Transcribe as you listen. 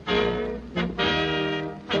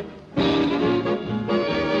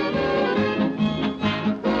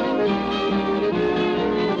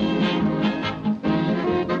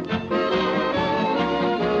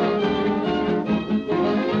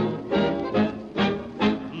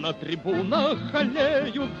На трибунах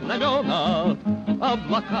аллеют знамена,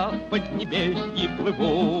 облака в поднебесье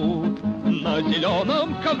плывут, на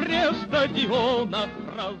зеленом ковре стадиона.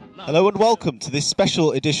 Hello and welcome to this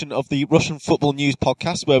special edition of the Russian Football News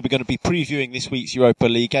Podcast, where we're going to be previewing this week's Europa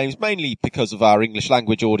League games, mainly because of our English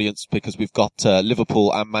language audience, because we've got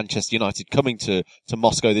Liverpool and Manchester United coming to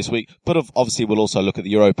Moscow this week. But obviously we'll also look at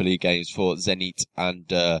the Europa League games for Zenit and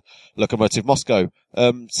Lokomotiv Moscow.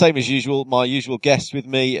 Same as usual, my usual guest with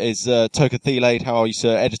me is Toker Thielade. How are you,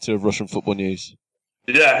 sir? Editor of Russian Football News.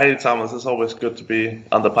 Yeah, hey Thomas, it's always good to be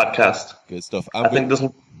on the podcast. Good stuff. I think this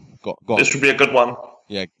should be a good one.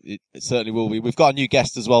 Yeah, it certainly will be. We've got a new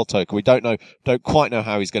guest as well, Toker. We don't quite know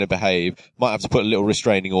how he's going to behave. Might have to put a little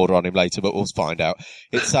restraining order on him later, but we'll find out.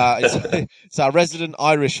 It's our resident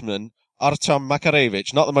Irishman, Artyom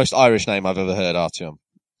Makarevich. Not the most Irish name I've ever heard, Artyom.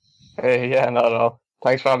 Hey, yeah, not at all.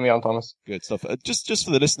 Thanks for having me on, Thomas. Good stuff. Just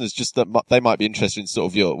for the listeners, just that they might be interested in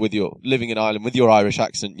sort of with your living in Ireland with your Irish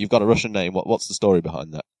accent. You've got a Russian name. What's the story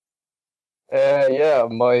behind that? Yeah,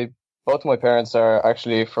 both my parents are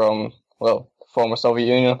actually from former Soviet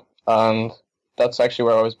Union, and that's actually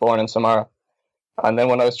where I was born, in Samara. And then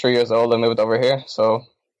when I was 3 years old, I moved over here, so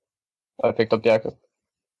I picked up the accent.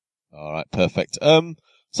 All right, perfect.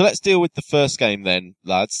 So let's deal with the first game then,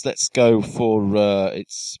 lads. Let's go for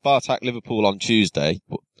it's Spartak Liverpool on Tuesday,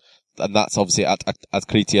 and that's obviously at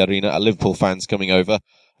Kriti Arena. Liverpool fans coming over.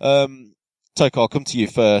 Toker, I'll come to you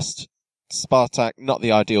first. Spartak, not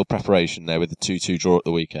the ideal preparation there with the 2-2 draw at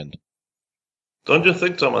the weekend. Don't you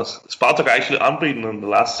think, Thomas? Spartak are actually unbeaten in the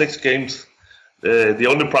last 6 games. The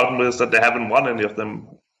only problem is that they haven't won any of them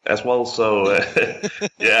as well. So,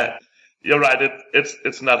 yeah, you're right.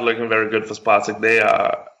 It's not looking very good for Spartak. They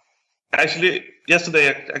are actually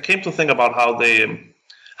yesterday. I came to think about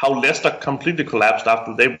how Leicester completely collapsed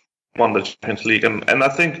after they won the Champions League, and I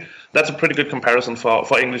think that's a pretty good comparison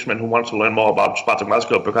for Englishmen who want to learn more about Spartak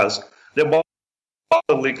Moscow, because they won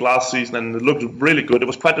the league last season and it looked really good. It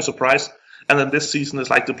was quite a surprise. And then this season, it's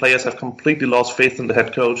like the players have completely lost faith in the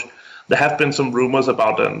head coach. There have been some rumors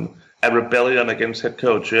about a rebellion against head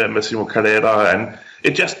coach Massimo Carrera, and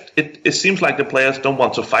it seems like the players don't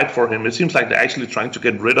want to fight for him. It seems like they're actually trying to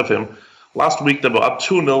get rid of him. Last week, they were up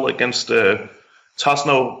 2-0 against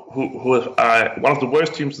Tosno, who are one of the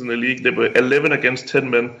worst teams in the league. They were 11 against 10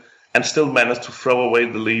 men and still managed to throw away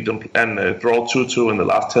the lead and draw 2-2 in the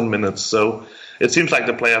last 10 minutes. So it seems like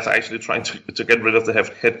the players are actually trying to get rid of the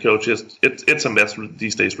head coach. It's a mess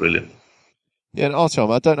these days, really. Yeah, and Artyom,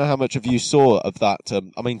 I don't know how much of you saw of that.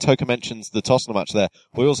 Toker mentions the Tosno match there.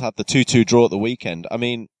 We also had the 2-2 draw at the weekend. I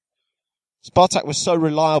mean, Spartak was so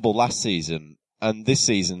reliable last season, and this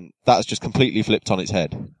season, that has just completely flipped on its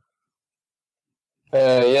head.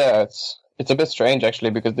 Yeah, it's a bit strange,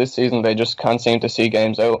 actually, because this season they just can't seem to see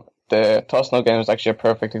games out. The Tosno game is actually a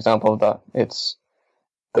perfect example of that.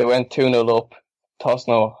 They went 2-0 up.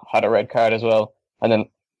 Tosno had a red card as well. And then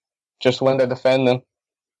just when they're defending,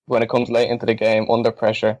 when it comes late into the game, under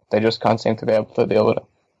pressure, they just can't seem to be able to deal with it.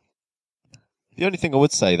 The only thing I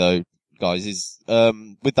would say, though, guys, is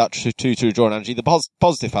with that 2-2 draw, Angie, the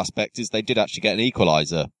positive aspect is they did actually get an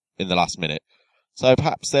equaliser in the last minute. So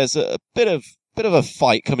perhaps there's a bit of a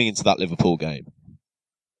fight coming into that Liverpool game.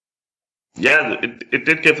 Yeah, it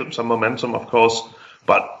did give them some momentum, of course,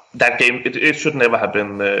 but that game, it should never have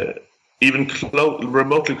been even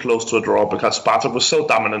remotely close to a draw, because Spartak was so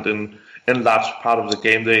dominant in large part of the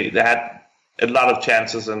game. They had a lot of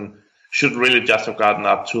chances and should really just have gotten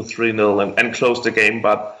up 2-3-0 and closed the game,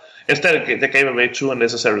 but instead they gave away 2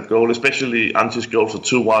 unnecessary goals, especially Anti's goal for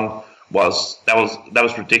 2-1 was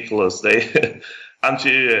ridiculous.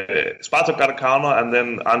 Spartak got a counter, and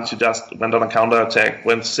then Antti just went on a counter attack,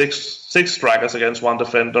 went six strikers against one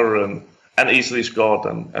defender, and easily scored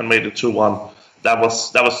and made it 2-1. That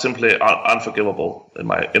was simply unforgivable in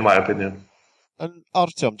my opinion. And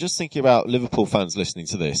Artyom, just thinking about Liverpool fans listening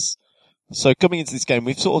to this. So coming into this game,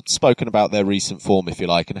 we've sort of spoken about their recent form, if you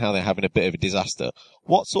like, and how they're having a bit of a disaster.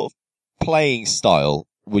 What sort of playing style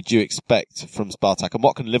would you expect from Spartak, and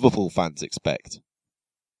what can Liverpool fans expect?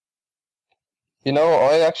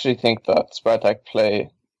 I actually think that Spartak play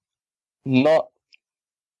not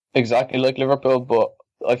exactly like Liverpool, but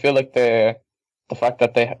I feel like the fact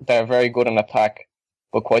that they're very good in attack,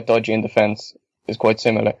 but quite dodgy in defence, is quite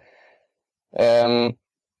similar.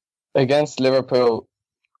 Against Liverpool,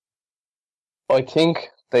 I think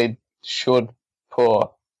they should play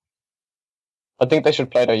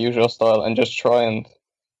their usual style and just try and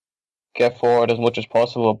get forward as much as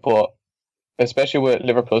possible, but especially with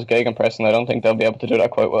Liverpool's gegenpressing, I don't think they'll be able to do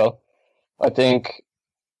that quite well. I think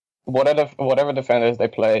whatever defenders they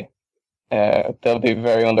play, they'll be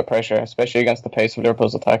very under pressure, especially against the pace of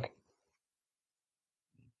Liverpool's attack.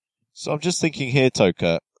 So I'm just thinking here,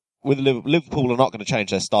 Toka, with Liverpool are not going to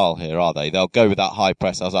change their style here, are they? They'll go with that high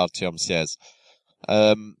press, as Artyom says.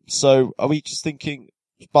 So are we just thinking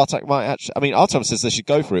Spartak might actually... I mean, Artyom says they should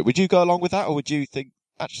go for it. Would you go along with that, or would you think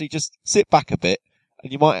actually just sit back a bit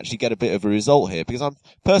and you might actually get a bit of a result here? Because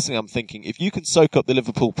I'm thinking if you can soak up the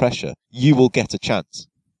Liverpool pressure, you will get a chance.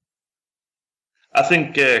 I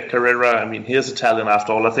think Carrera, I mean, he is Italian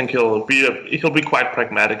after all. I think he'll be quite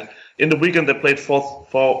pragmatic. In the weekend, they played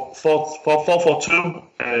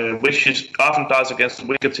 4-4-2, which he often does against the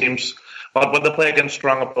weaker teams. But when they play against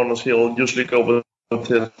strong opponents, he'll usually go with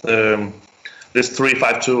his, this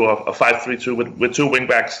 3-5-2 or 5-3-2 with two wing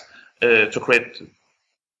backs to create.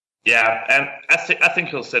 Yeah, and I think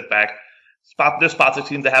he'll sit back. This Spartak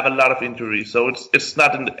team, they have a lot of injuries, so it's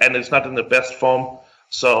not in the best form.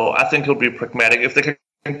 So I think he'll be pragmatic. If they can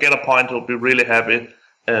get a point, he'll be really happy.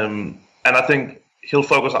 And I think he'll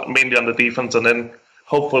focus mainly on the defense, and then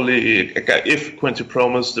hopefully, if Quincy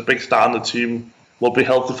Promes, the big star on the team, will be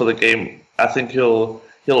healthy for the game, I think he'll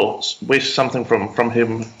wish something from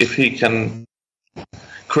him if he can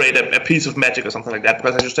create a piece of magic or something like that.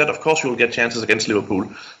 Because as you said, of course, you'll get chances against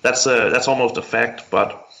Liverpool. That's almost a fact.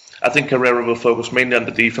 But I think Carrera will focus mainly on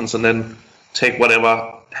the defense, and then take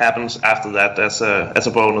whatever happens after that as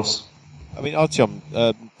a bonus. I mean, Artyom,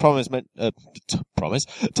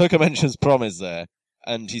 Toka mentions Promes there,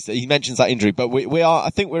 and he mentions that injury, but I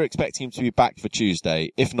think we're expecting him to be back for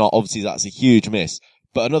Tuesday. If not, obviously that's a huge miss.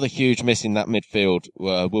 But another huge miss in that midfield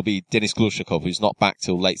will be Denis Glushakov, who's not back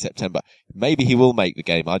till late September. Maybe he will make the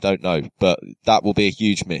game, I don't know, but that will be a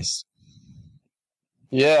huge miss.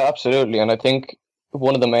 Yeah, absolutely, and I think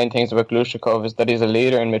one of the main things about Glushakov is that he's a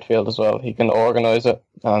leader in midfield as well. He can organise it,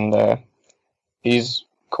 and he's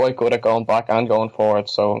quite good at going back and going forward,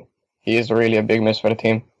 so he is really a big miss for the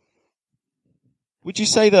team. Would you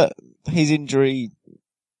say that his injury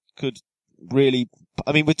could really...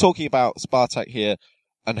 I mean, we're talking about Spartak here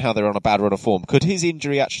and how they're on a bad run of form. Could his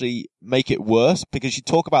injury actually make it worse? Because you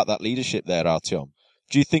talk about that leadership there, Artyom.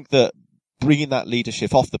 Do you think that bringing that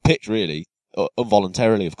leadership off the pitch, really,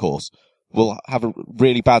 involuntarily, of course, will have a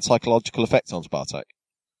really bad psychological effect on Spartak?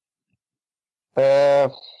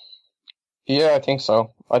 Yeah, I think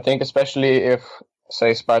so. I think especially if,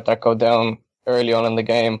 say, Spartak go down early on in the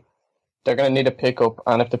game, they're going to need a pickup,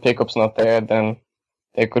 and if the pickup's not there, then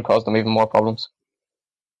it could cause them even more problems.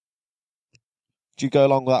 Do you go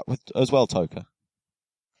along with that as well, Toka?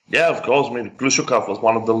 Yeah, of course. I mean, Glushakov was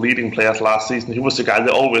one of the leading players last season. He was the guy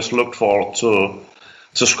they always looked for to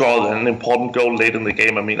score an important goal late in the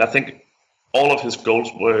game. I mean, I think all of his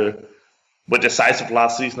goals were decisive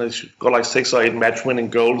last season. He got like 6 or 8 match-winning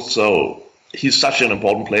goals, so he's such an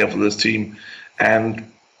important player for this team.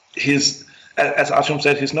 And as Artyom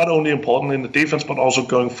said, he's not only important in the defense, but also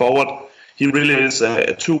going forward. He really is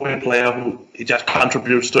a two-way player who he just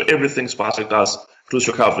contributes to everything Spartak does.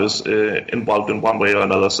 Glushakov is involved in one way or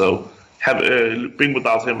another, so being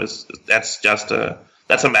without him that's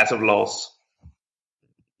a massive loss.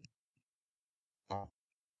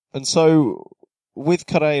 And so, with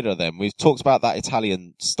Carrera then, we've talked about that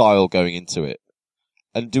Italian style going into it.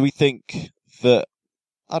 And do we think that,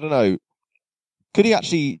 I don't know, could he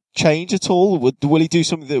actually change at all? Will he do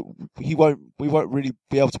something that we won't really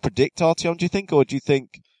be able to predict, Artyom, do you think? Or do you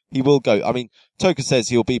think he will go? I mean, Toka says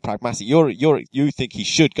he'll be pragmatic. You think he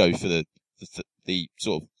should go for the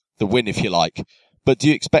sort of the win, if you like. But do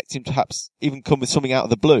you expect him to perhaps even come with something out of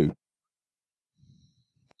the blue?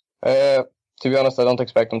 To be honest, I don't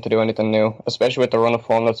expect him to do anything new, especially with the run of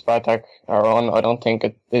form that Spartak are on. I don't think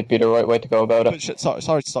it'd be the right way to go about it. But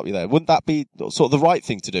sorry to stop you there. Wouldn't that be sort of the right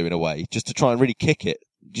thing to do in a way, just to try and really kick it?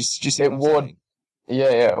 It would.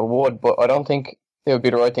 Yeah, it would, but I don't think it would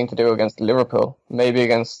be the right thing to do against Liverpool. Maybe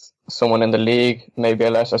against someone in the league, maybe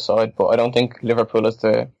a lesser side, but I don't think Liverpool is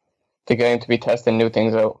the game to be testing new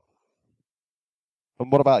things out.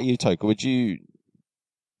 And what about you, Toka? Would you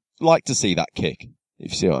like to see that kick,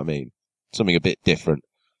 if you see what I mean? Something a bit different?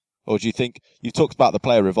 Or do you think, you've talked about the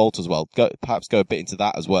player revolt as well, perhaps go a bit into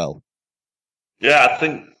that as well? Yeah, I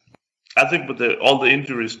think with all the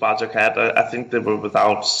injuries Spartak had, I think they were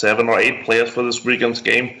without 7 or 8 players for this weekend's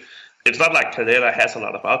game. It's not like Carrera has a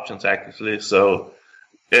lot of options, actually, so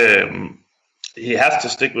he has to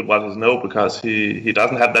stick with what he knows, because he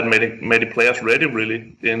doesn't have that many players ready,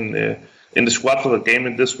 really, in the squad for the game.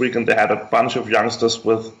 In this weekend, they had a bunch of youngsters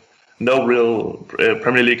with no real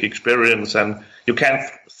Premier League experience, and you can't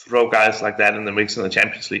throw guys like that in the mix in the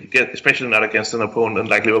Champions League, especially not against an opponent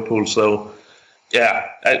like Liverpool. So, yeah,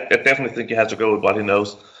 I definitely think he has to go with what he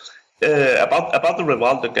knows. About the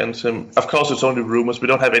revolt against him, of course, it's only rumors. We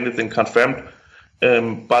don't have anything confirmed,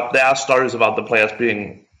 but there are stories about the players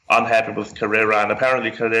being unhappy with Carrera, and apparently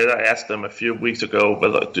Carrera asked them a few weeks ago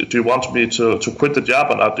whether do you want me to quit the job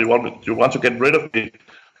or not? Do you want to get rid of me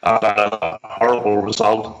after a horrible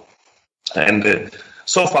result? And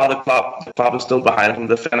so far, the club is still behind him.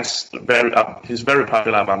 The fans he's very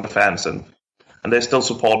popular among the fans, and they still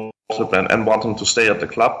support him and want him to stay at the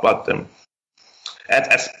club, but.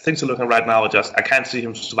 As things are looking right now, I can't see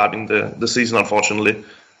him surviving the season, unfortunately.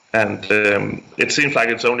 And it seems like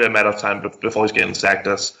it's only a matter of time before he's getting sacked,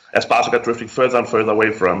 as Spartak are drifting further and further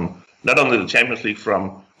away from not only the Champions League,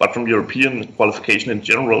 but from European qualification in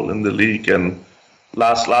general in the league. And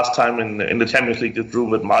last time in the Champions League, they drew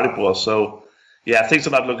with Maribor. So, yeah, things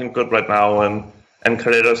are not looking good right now, and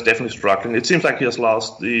Carrera is definitely struggling. It seems like he has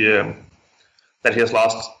lost the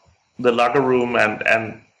locker room,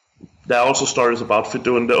 and there are also stories about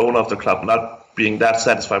Fidun, the owner of the club, not being that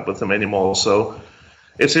satisfied with him anymore. So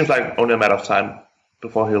it seems like only a matter of time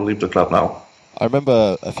before he'll leave the club now. I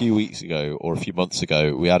remember a few weeks ago or a few months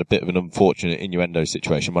ago, we had a bit of an unfortunate innuendo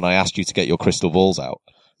situation when I asked you to get your crystal balls out.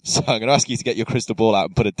 So I'm going to ask you to get your crystal ball out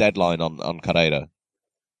and put a deadline on Carrera.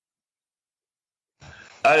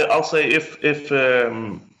 I'll say if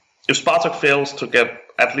Spartak fails to get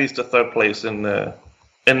at least a third place in the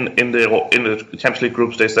Champions League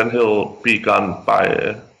group stage, then he'll be gone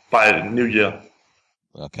by New Year.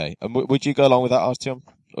 Okay, and would you go along with that, Artyom?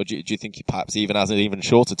 Or do you think he perhaps even has an even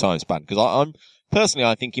shorter time span? Because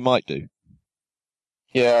I think he might do.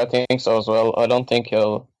 Yeah, I think so as well. I don't think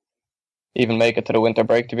he'll even make it to the winter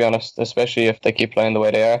break, to be honest, especially if they keep playing the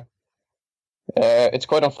way they are. It's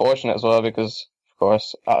quite unfortunate as well because, of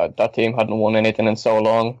course, that team hadn't won anything in so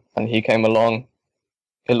long, and he came along.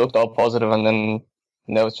 It looked all positive, and then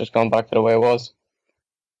now it's just gone back to the way it was.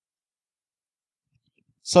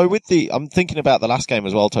 So I'm thinking about the last game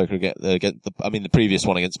as well, Toker, the previous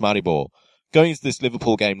one against Maribor. Going into this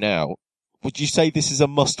Liverpool game now, would you say this is a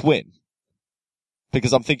must-win?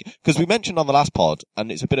 Because because we mentioned on the last pod,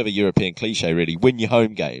 and it's a bit of a European cliche really, win your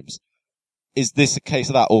home games. Is this a case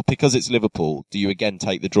of that, or because it's Liverpool, do you again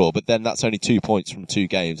take the draw? But then that's only 2 points from 2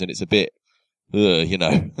 games, and it's a bit, Well,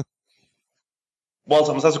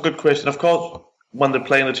 Thomas, that's a good question. Of course, when they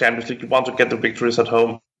play in the Champions League, you want to get the victories at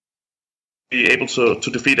home, be able to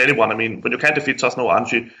defeat anyone. I mean, when you can't defeat Tottenham or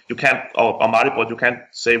Anji, you can't, or Maribor, you can't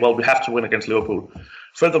say, well, we have to win against Liverpool.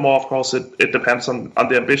 Furthermore, of course, it depends on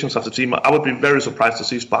the ambitions of the team. I would be very surprised to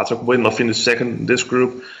see Spartak win or finish second in this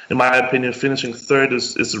group. In my opinion, finishing third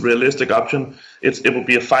is a realistic option. It will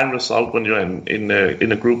be a fine result when you're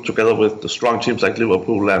in a group together with the strong teams like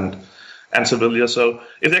Liverpool and Sevilla. So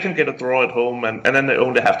if they can get a draw at home and then they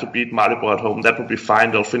only have to beat Maribor at home, that would be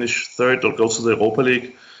fine. They'll finish third. They'll go to the Europa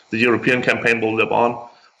League. The European campaign will live on.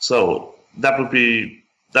 So that would be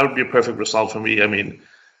a perfect result for me. I mean,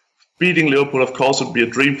 beating Liverpool, of course, would be a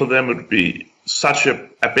dream for them. It would be such a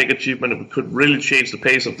big achievement. It could really change the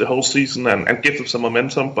pace of the whole season and give them some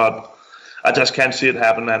momentum. But I just can't see it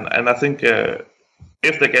happen. And I think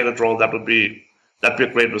if they get a draw, that'd be a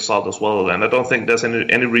great result as well. And I don't think there's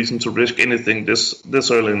any reason to risk anything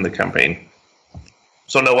this early in the campaign.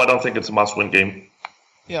 So no, I don't think it's a must-win game.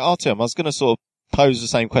 Yeah, Artyom, I was going to sort of pose the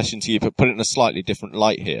same question to you, but put it in a slightly different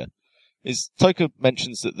light here. Toker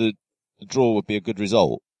mentions that the draw would be a good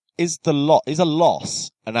result. Is a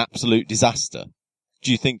loss an absolute disaster?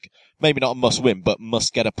 Do you think maybe not a must-win, but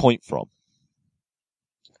must get a point from?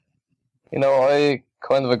 I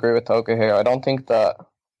kind of agree with Toker here. I don't think that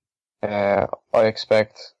I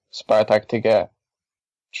expect Spartak to get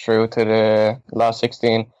through to the last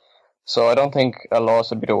 16. So I don't think a loss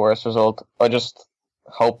would be the worst result. I just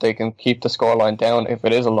hope they can keep the scoreline down if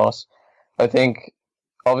it is a loss. I think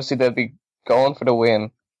obviously they'll be going for the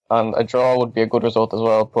win, and a draw would be a good result as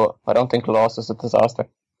well, but I don't think a loss is a disaster.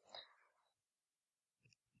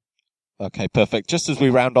 Okay, perfect. Just as we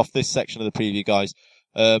round off this section of the preview, guys,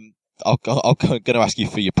 I'm going to ask you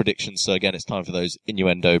for your predictions. So again, it's time for those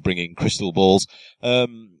innuendo bringing crystal balls.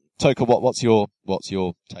 Toker, what's your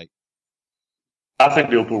take? I think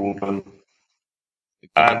Liverpool will win.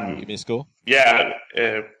 Give me a score. Yeah,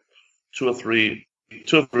 2 or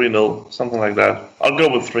 3-0, something like that. I'll go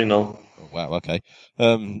with 3-0. Oh, wow, okay.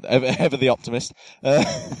 Ever the optimist.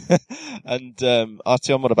 And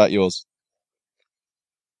Artyom, what about yours?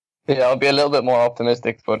 Yeah, I'll be a little bit more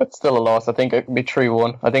optimistic, but it's still a loss. I think it could be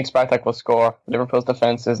 3-1. I think Spartak will score. Liverpool's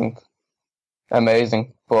defence isn't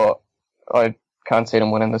amazing, but I can't see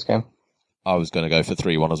them winning this game. I was going to go for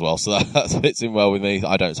 3-1 as well, so that fits in well with me.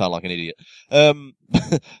 I don't sound like an idiot.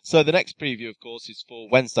 So the next preview, of course, is for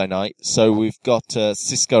Wednesday night. So we've got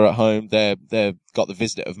CSKA at home. They've got the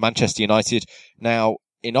visit of Manchester United. Now,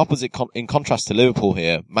 in contrast to Liverpool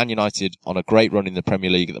here, Man United on a great run in the Premier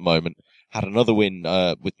League at the moment. Had another win,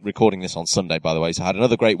 with recording this on Sunday, by the way. So had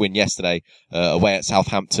another great win yesterday, away at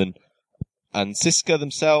Southampton. And CSKA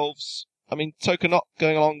themselves, I mean, Toka not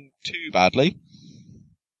going along too badly.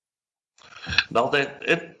 No,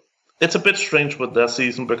 it's a bit strange with their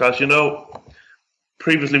season because,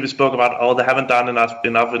 previously we spoke about, they haven't done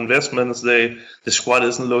enough investments. The squad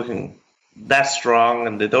isn't looking that strong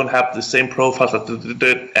and they don't have the same profiles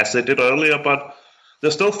as they did earlier, but they're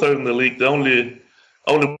still third in the league. They're only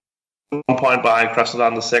 1 point behind Krasnodar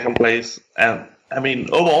in the second place. And I mean,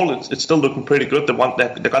 overall, it's still looking pretty good. They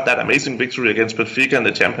got that amazing victory against Benfica in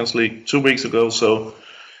the Champions League 2 weeks ago, so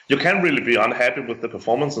you can't really be unhappy with the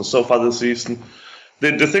performance and so far this season.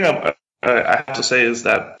 The thing I have to say is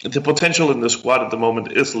that the potential in the squad at the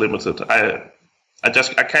moment is limited. I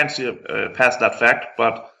can't see past that fact,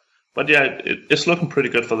 but yeah, it's looking pretty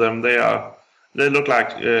good for them. They look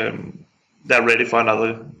like they're ready for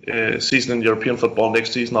another season in European football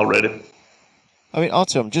next season already. I mean,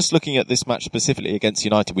 Artem, just looking at this match specifically against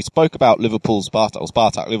United, we spoke about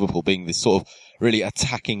Spartak Liverpool being this sort of really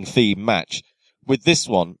attacking theme match. With this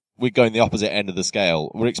one, we're going the opposite end of the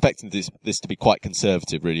scale. We're expecting this to be quite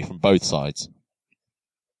conservative, really, from both sides.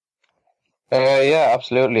 Yeah,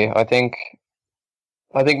 absolutely. I think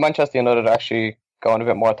Manchester United are actually going a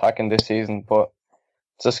bit more attacking this season, but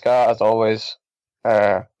CSKA, as always,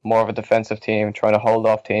 more of a defensive team, trying to hold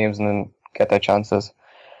off teams and then get their chances.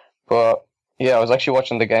 But yeah, I was actually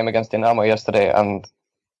watching the game against Dinamo yesterday, and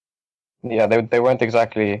yeah, they weren't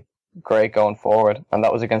exactly great going forward, and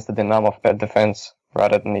that was against the Dinamo defense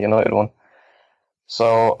rather than the United one.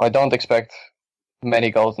 So I don't expect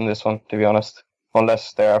many goals in this one, to be honest,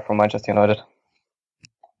 unless they are from Manchester United.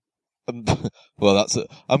 Well,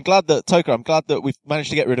 I'm glad that we've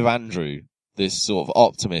managed to get rid of Andrew, this sort of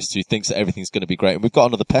optimist who thinks that everything's going to be great, and we've got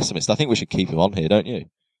another pessimist. I think we should keep him on here, don't you?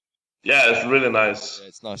 Yeah, it's really nice. Yeah,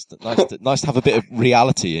 it's nice to have a bit of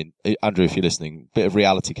reality in, Andrew, if you're listening, a bit of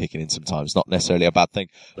reality kicking in sometimes, not necessarily a bad thing.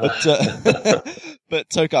 But, but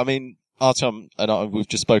Toka, I mean, Artem and I, we've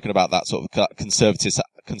just spoken about that sort of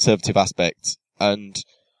conservative aspect. And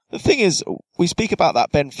the thing is, we speak about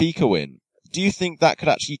that Benfica win. Do you think that could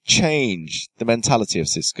actually change the mentality of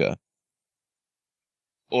CSKA?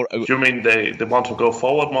 Or do you mean they want to go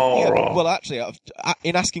forward more? Yeah, or? Well, actually,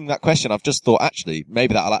 in asking that question, I've just thought, actually,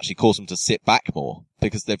 maybe that'll actually cause them to sit back more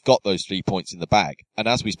because they've got those 3 points in the bag. And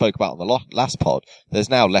as we spoke about on the last pod, there's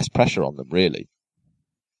now less pressure on them, really.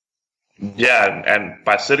 Yeah, and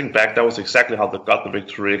by sitting back, that was exactly how they got the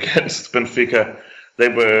victory against Benfica. They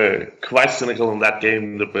were quite cynical in that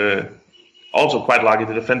game. They were also quite lucky.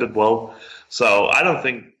 They defended well. So I don't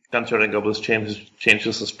think Gončarenko will change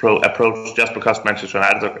his approach just because Manchester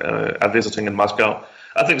United are visiting in Moscow.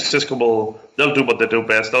 I think CSKA they'll do what they do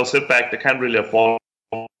best. They'll sit back. They can't really afford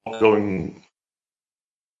going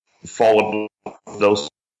forward with those.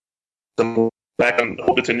 Back and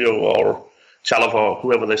Coutinho or Chalov or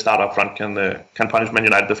whoever they start up front can punish Man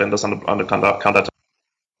United defenders on the counter.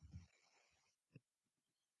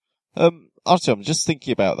 Artem, just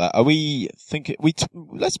thinking about that.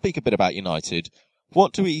 Let's speak a bit about United.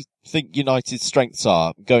 What do we think United's strengths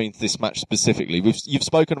are going into this match specifically? You've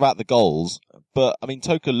spoken about the goals, but I mean,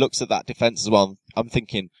 Toka looks at that defence as well. I'm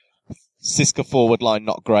thinking CSKA forward line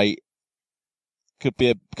not great. Could be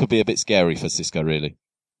a bit scary for CSKA, really.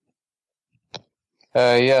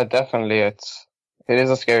 Yeah, definitely. It is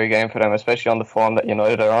a scary game for them, especially on the form that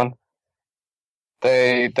United are on.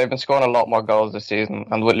 They've been scoring a lot more goals this season,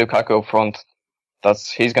 and with Lukaku up front,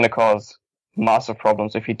 he's going to cause massive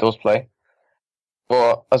problems if he does play.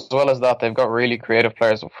 But as well as that, they've got really creative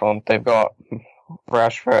players up front. They've got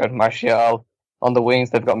Rashford, Martial on the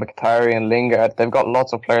wings. They've got Mkhitaryan, Lingard. They've got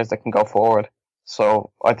lots of players that can go forward.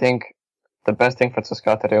 So I think the best thing for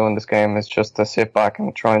CSKA to do in this game is just to sit back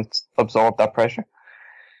and try and absorb that pressure.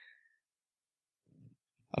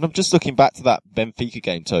 And I'm just looking back to that Benfica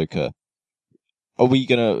game, Toka. Are we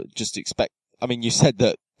going to just expect... I mean, you said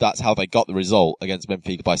that that's how they got the result against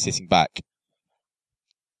Benfica, by sitting back.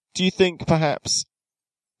 Do you think perhaps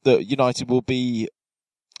that United will be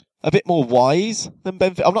a bit more wise than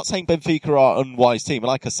Benfica? I'm not saying Benfica are an unwise team.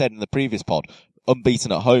 Like I said in the previous pod,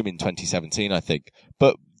 unbeaten at home in 2017, I think.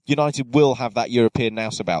 But United will have that European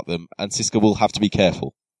nous about them, and CSKA will have to be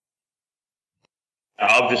careful.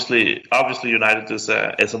 Obviously, United is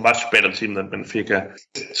a much better team than Benfica.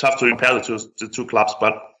 It's tough to compare the two clubs,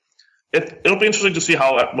 but it'll be interesting to see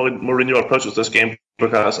how Mourinho approaches this game,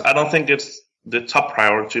 because I don't think it's the top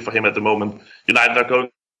priority for him at the moment. United are going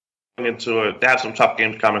into they have some tough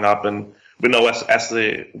games coming up, and we know as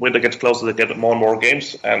the winter gets closer, they get more and more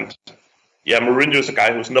games. And yeah, Mourinho is a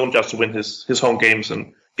guy who's known just to win his home games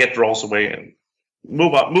and get draws away and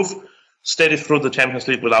move steady through the Champions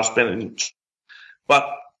League without spending. But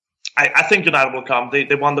I think United will come.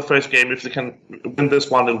 They won the first game. If they can win this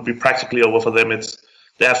one, it'll be practically over for them.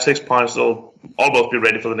 They have 6 points. They'll almost be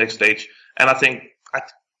ready for the next stage. And I think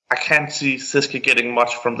I can't see CSKA getting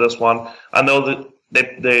much from this one. I know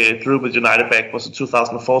that they drew with United back, was it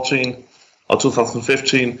 2014 or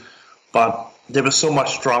 2015? But they were so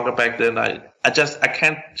much stronger back then. I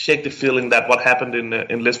can't shake the feeling that what happened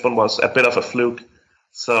in Lisbon was a bit of a fluke.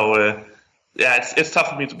 So yeah, it's tough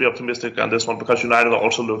for me to be optimistic on this one, because United are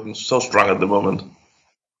also looking so strong at the moment.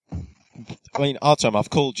 I mean, Artem, I've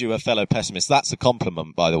called you a fellow pessimist. That's a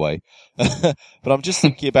compliment, by the way. But I'm just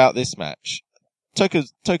thinking about this match. Toka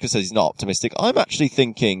says he's not optimistic. I'm actually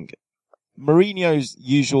thinking Mourinho's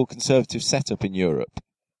usual conservative setup in Europe,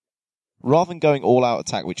 rather than going all-out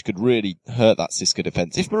attack, which could really hurt that CSKA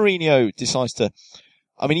defence. If Mourinho decides to,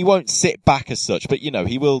 I mean, he won't sit back as such, but,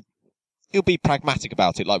 he'll be pragmatic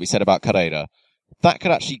about it, like we said about Carrera. That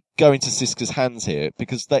could actually go into CSKA's hands here,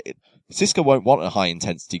 because CSKA won't want a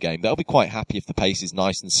high-intensity game. They'll be quite happy if the pace is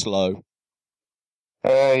nice and slow.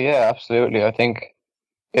 Yeah, absolutely. I think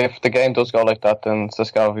if the game does go like that, then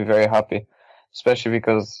CSKA will be very happy, especially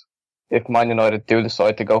because if Man United do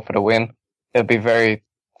decide to go for the win, it'll be very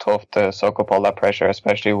tough to soak up all that pressure,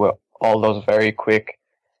 especially with all those very quick,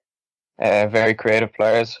 very creative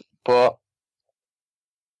players. But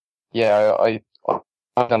yeah, I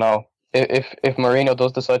don't know. If Mourinho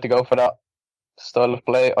does decide to go for that style of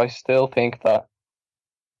play, I still think that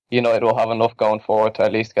United will have enough going forward to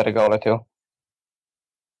at least get a goal or two.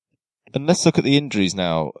 And let's look at the injuries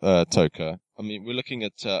now, Toka. I mean, we're looking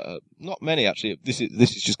at not many actually. This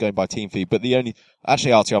is just going by team feed, but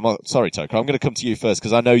Artie, sorry, Toka. I'm going to come to you first,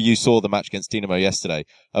 because I know you saw the match against Dinamo yesterday.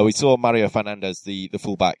 We saw Mario Fernandes, the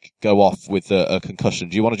fullback, go off with a concussion.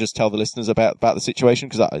 Do you want to just tell the listeners about the situation,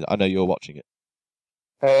 because I know you're watching it?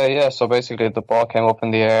 Yeah. So basically, the ball came up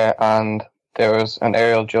in the air, and there was an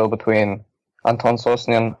aerial duel between Anton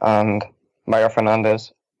Sosnin and Mario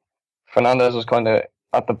Fernandes. Fernandes was kind of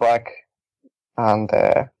at the back and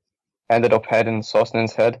ended up heading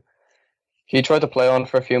Sosnin's head. He tried to play on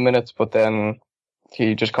for a few minutes, but then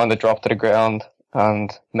he just kind of dropped to the ground,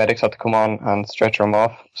 and medics had to come on and stretcher him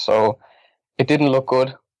off. So it didn't look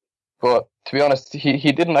good. But to be honest,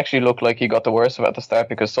 he didn't actually look like he got the worst of it at the start,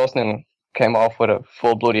 because Sosnin came off with a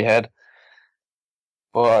full bloody head.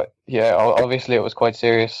 But yeah, obviously it was quite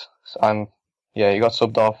serious. And yeah, he got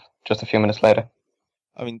subbed off just a few minutes later.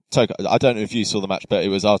 I mean, Toka, I don't know if you saw the match, but it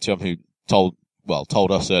was Artyom who told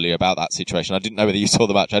us earlier about that situation. I didn't know whether you saw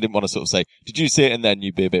the match. I didn't want to sort of say, did you see it? And then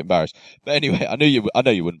you'd be a bit embarrassed. But anyway, I know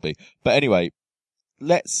you wouldn't be. But anyway,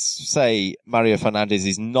 let's say Mario Fernandes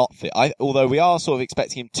is not fit. Although we are sort of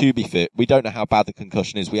expecting him to be fit. We don't know how bad the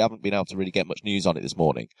concussion is. We haven't been able to really get much news on it this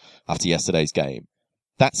morning after yesterday's game.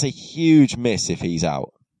 That's a huge miss if he's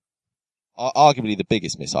out. Arguably the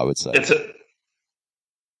biggest miss, I would say.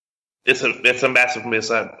 It's a massive miss.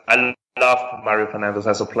 I love Mario Fernandes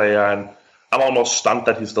as a player, and I'm almost stunned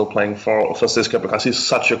that he's still playing for CSKA, because he's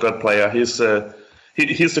such a good player. He's the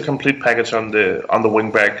complete package on the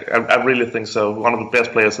wing back. I really think so. One of the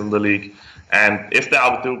best players in the league. And if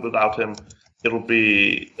they do without him, it'll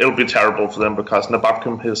be terrible for them, because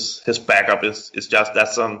Nababkim, his backup is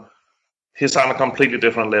just he's on a completely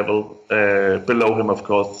different level below him, of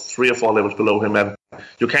course, 3 or 4 levels below him, and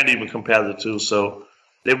you can't even compare the two. So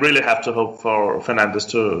they really have to hope for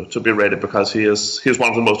Fernandes to be ready, because he's one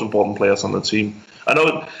of the most important players on the team. I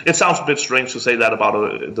know it sounds a bit strange to say that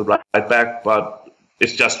about the right back, but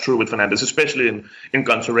it's just true with Fernandes, especially in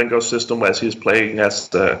Goncharenko's system, where he's playing as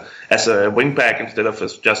a wing back instead of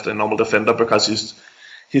as just a normal defender, because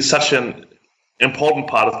he's such an important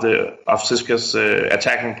part of CSKA's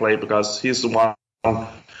attacking play, because he's the one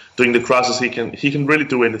doing the crosses. He can really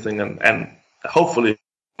do anything, and hopefully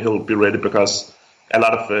he'll be ready, because a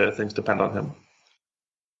lot of things depend on him.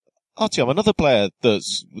 Artyom, another player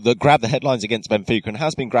that grabbed the headlines against Benfica and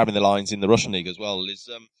has been grabbing the lines in the Russian league as well is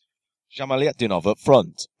Zhamalyetdinov up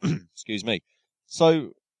front. Excuse me.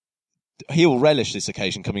 So he'll relish this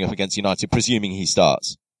occasion coming up against United, presuming he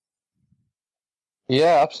starts.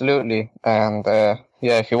 Yeah, absolutely. And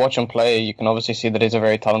if you watch him play, you can obviously see that he's a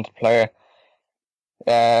very talented player.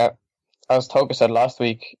 As Toka said last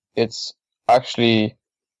week, it's actually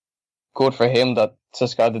good for him that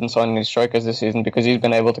CSKA didn't sign any strikers this season, because he's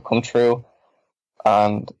been able to come through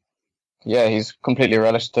and yeah, he's completely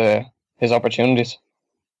relished his opportunities.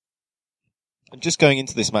 And just going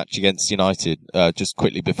into this match against United, just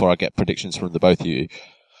quickly before I get predictions from the both of you,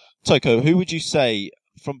 Toko, who would you say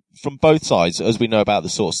from both sides, as we know about the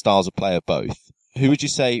sort of styles of play of both, who would you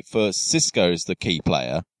say for Xisco as the key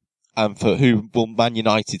player, and for who will Man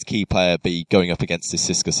United's key player be going up against this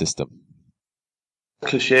Xisco system?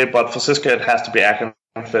 Cliche, but for Xisco it has to be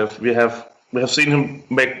Akinfeev. We have seen him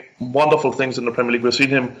make wonderful things in the Premier League. We've seen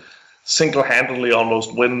him single-handedly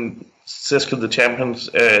almost win Xisco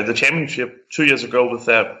the championship 2 years ago with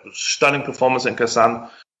that stunning performance in Kazan.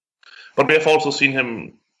 But we have also seen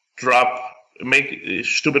him make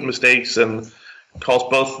stupid mistakes and cause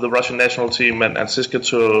both the Russian national team and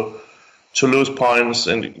Xisco to lose points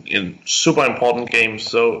in super important games.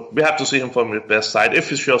 So we have to see him from his best side. If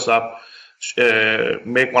he shows up,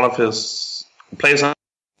 make one of his plays on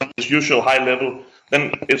his usual high level,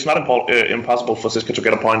 then it's not impossible for Xisco to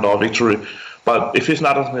get a point or a victory. But if he's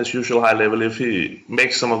not on his usual high level, if he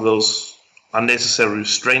makes some of those unnecessary,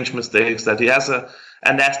 strange mistakes that he has a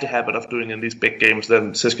nasty habit of doing in these big games,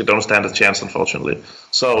 then Xisco don't stand a chance, unfortunately.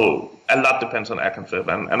 So a lot depends on Akinfeev,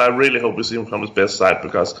 and I really hope we see him from his best side,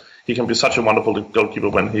 because he can be such a wonderful goalkeeper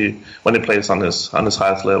when he plays on his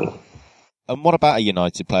highest level. And what about a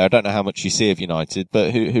United player? I don't know how much you see of United,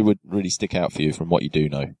 but who would really stick out for you from what you do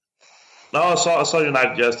know? No, I saw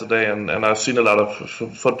United yesterday, and I've seen a lot of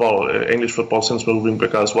football, English football since moving,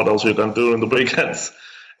 because what else are you going to do in the weekends?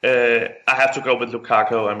 I have to go with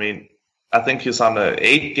Lukaku. I mean, I think he's on an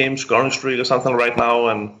 8-game scoring streak or something right now,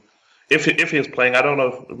 and if he is playing, I don't know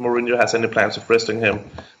if Mourinho has any plans of resting him.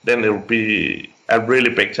 Then it will be a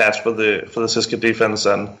really big task for the Xisco defense,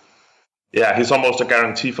 and yeah, he's almost a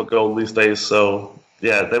guarantee for goal these days. So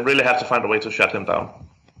yeah, they really have to find a way to shut him down.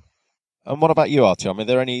 And what about you, Artyom? Are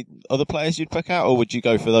there any other players you'd pick out, or would you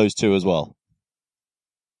go for those two as well?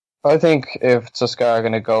 I think if Xisco are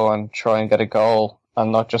going to go and try and get a goal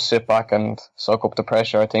and not just sit back and soak up the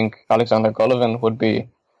pressure, I think Alexander Golovin would be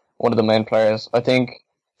one of the main players. I think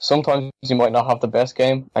sometimes he might not have the best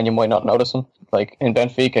game and you might not notice him. Like in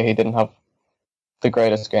Benfica, he didn't have the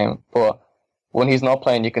greatest game, but when he's not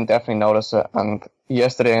playing, you can definitely notice it. And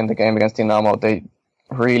yesterday in the game against Dinamo, they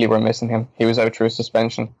really were missing him. He was out through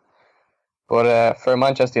suspension. But for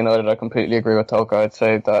Manchester United, I completely agree with Toko. I'd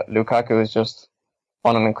say that Lukaku is just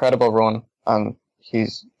on an incredible run, and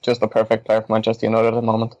he's just a perfect player for Manchester United at the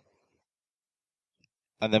moment.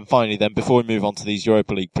 And then finally, before we move on to these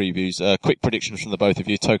Europa League previews, quick predictions from the both of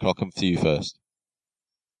you. Toko, I'll come to you first.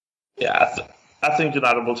 Yeah, I think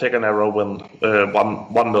United will take a narrow win,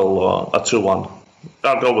 1-0 or a 2-1.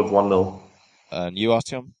 I'll go with 1-0. And you,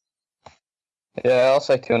 Artyom? Yeah, I'll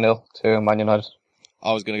say 2-0 to Man United.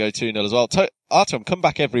 I was going to go 2-0 as well. Artyom, come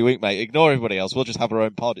back every week, mate. Ignore everybody else. We'll just have our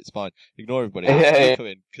own pod. It's fine. Ignore everybody else. Yeah. Come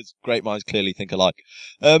in, because great minds clearly think alike.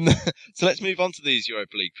 So let's move on to these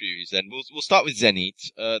Europa League previews then. We'll start with Zenit.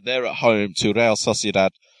 They're at home to Real Sociedad,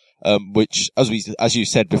 which, as you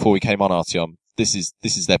said before we came on, Artyom, this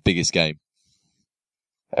is their biggest game.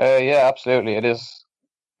 Yeah, absolutely. It is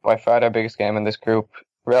by far their biggest game in this group.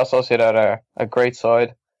 Real Sociedad are a great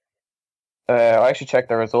side. I actually checked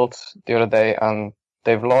their results the other day, and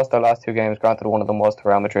they've lost their last 2 games. Granted, one of them was to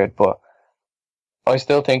Real Madrid, but I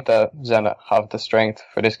still think that Zenit have the strength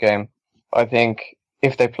for this game. I think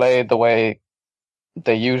if they play the way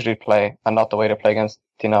they usually play and not the way they play against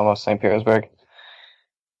Dinamo St. Petersburg,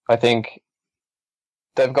 I think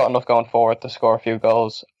they've got enough going forward to score a few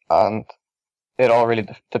goals, and it all really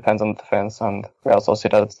depends on the defence and Real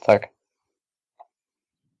Sociedad's attack.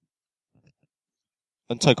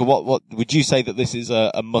 And Toko, what would you say that this is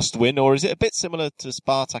a must-win, or is it a bit similar to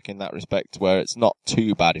Spartak in that respect, where it's not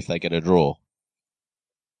too bad if they get a draw?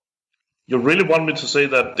 You really want me to say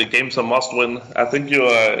that the game's a must-win? I think you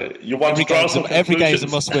want to draw some conclusions. Every game's a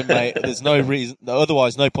must-win, mate. There's no reason,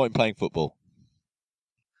 otherwise, no point in playing football.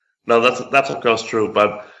 No, that's of course true,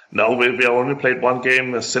 but no, we only played one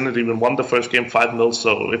game. Zenit even won the first game 5-0,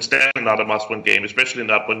 so it's definitely not a must-win game, especially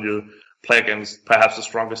not when you play against perhaps the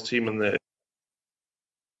strongest team in the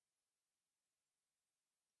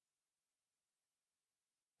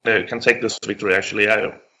can take this victory. Actually,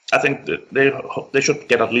 I think that they should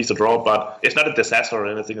get at least a draw, but it's not a disaster or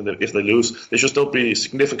anything if they lose. They should still be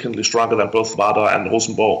significantly stronger than both Vardar and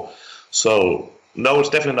Rosenborg. So no, it's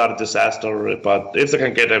definitely not a disaster. But if they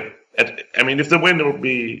can get if they win,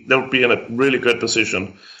 they'll be in a really good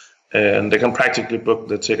position, and they can practically book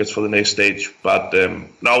the tickets for the next stage. But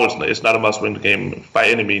no, it's not a must-win game by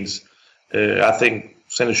any means. I think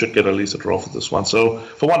Zenit should get at least a draw for this one. So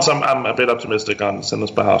for once, I'm a bit optimistic on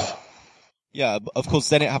Zenit's behalf. Yeah, of course,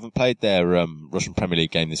 Zenit haven't played their Russian Premier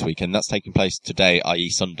League game this weekend. That's taking place today, i.e.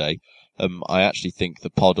 Sunday. I actually think the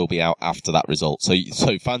pod will be out after that result, so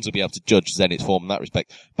fans will be able to judge Zenit's form in that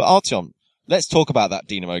respect. But Artyom, let's talk about that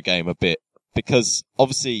Dinamo game a bit, because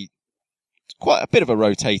obviously it's quite a bit of a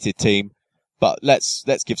rotated team. But let's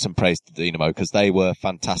give some praise to Dinamo, because they were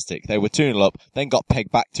fantastic. They were 2-0 up, then got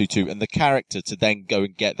pegged back 2-2, and the character to then go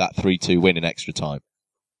and get that 3-2 win in extra time.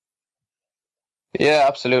 Yeah,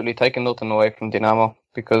 absolutely. Taking nothing away from Dinamo,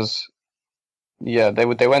 because they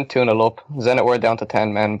went 2-0 up. Zenit were down to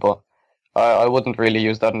 10 men, but I wouldn't really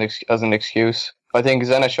use that as an excuse. I think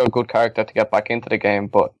Zenit showed good character to get back into the game,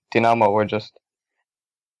 but Dinamo were just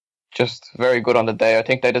very good on the day. I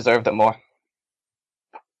think they deserved it more.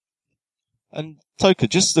 And Toka,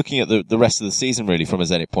 just looking at the rest of the season, really, from a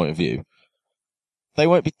Zenit point of view, I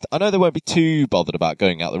know they won't be too bothered about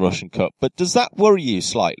going out the Russian Cup, but does that worry you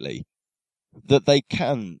slightly? That they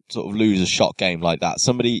can sort of lose a shot game like that?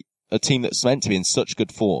 A team that's meant to be in such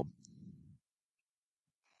good form.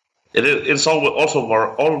 It's also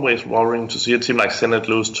always worrying to see a team like Zenit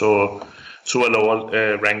lose to a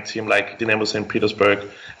lower ranked team like Dynamo St. Petersburg.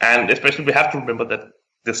 And especially we have to remember that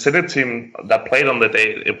the Zenit team that played on the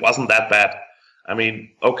day, it wasn't that bad. I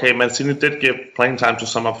mean, okay, Mancini did give playing time to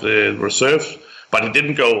some of the reserves, but he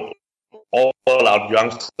didn't go all out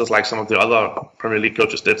youngsters like some of the other Premier League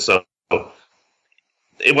coaches did. So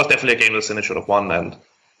it was definitely a game that Zenit should have won, and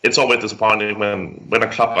it's always disappointing when a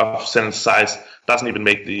club of Zenit's size doesn't even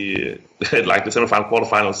make the semi-final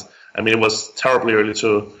quarterfinals. I mean, it was terribly early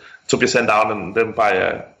to be sent out, and then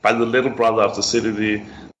by the little brother of the city,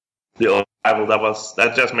 the rival,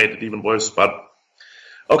 that just made it even worse. But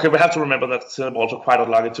okay, we have to remember that Zenit were also quite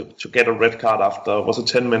unlucky to get a red card after, was it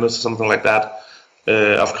 10 minutes or something like that?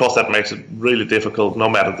 Of course, that makes it really difficult, no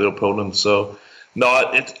matter the opponent. So no,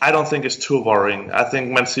 I don't think it's too worrying. I think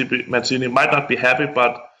Mancini might not be happy,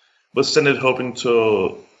 but with Zenit hoping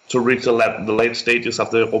to reach the late stages of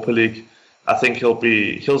the Europa League, I think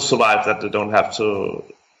he'll survive that. They don't have to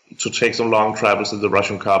take some long travels to the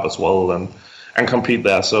Russian Cup as well and compete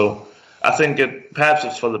there. So I think perhaps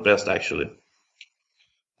it's for the best, actually.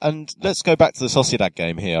 And let's go back to the Sociedad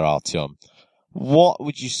game here, Artyom. What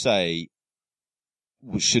would you say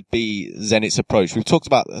should be Zenit's approach? We've talked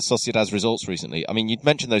about Sociedad's results recently. I mean, you'd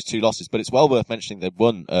mentioned those 2 losses, but it's well worth mentioning they've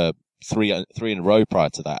won 3 in a row prior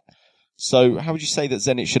to that. So how would you say that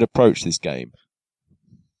Zenit should approach this game?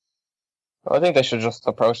 I think they should just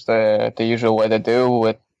approach the usual way they do,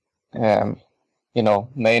 with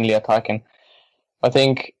mainly attacking. I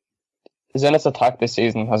think Zenit's attack this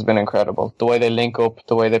season has been incredible. The way they link up,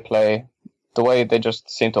 the way they play, the way they just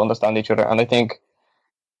seem to understand each other. And I think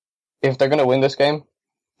if they're going to win this game,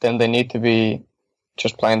 then they need to be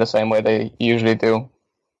just playing the same way they usually do.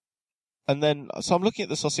 And then, so I'm looking at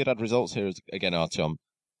the Sociedad results here again, Artyom.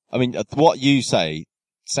 I mean, what you say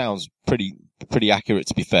sounds pretty accurate,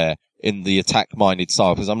 to be fair, in the attack-minded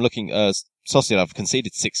style, because I'm looking, Sociedad have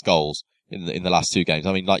conceded 6 goals in the last 2 games.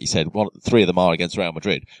 I mean, like you said, 3 of them are against Real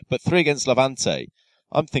Madrid, but 3 against Levante.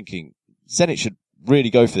 I'm thinking Zenit should really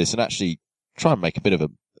go for this and actually try and make a bit of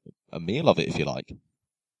a meal of it, if you like.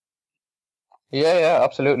 Yeah,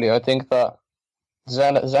 absolutely. I think that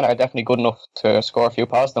Zenit are definitely good enough to score a few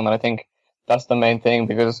past them, and I think that's the main thing,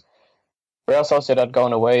 because Real Sociedad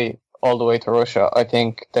going away all the way to Russia, I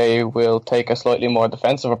think they will take a slightly more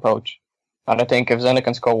defensive approach. And I think if Zenit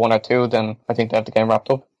can score 1 or 2, then I think they have the game wrapped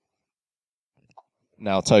up.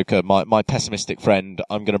 Now, Toka, my pessimistic friend,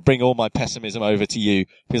 I'm going to bring all my pessimism over to you,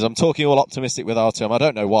 because I'm talking all optimistic with Artyom. I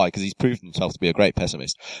don't know why, because he's proved himself to be a great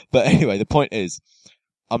pessimist. But anyway, the point is,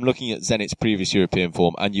 I'm looking at Zenit's previous European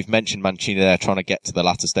form, and you've mentioned Mancini there trying to get to the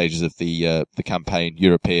latter stages of the campaign,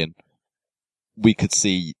 European. We could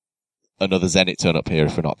see another Zenit turn up here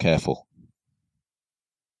if we're not careful.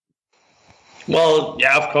 Well,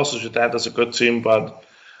 yeah, of course, Sociedad is a good team, but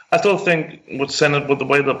I still think with Zenit, with the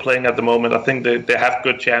way they're playing at the moment, I think they have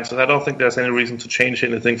good chances. I don't think there's any reason to change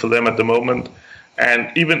anything for them at the moment.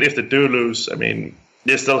 And even if they do lose, I mean,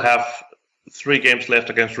 they still have 3 games left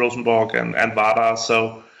against Rosenborg and Vardar,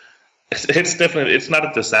 so it's definitely, it's not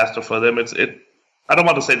a disaster for them. I don't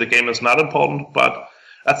want to say the game is not important, but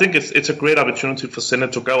I think it's a great opportunity for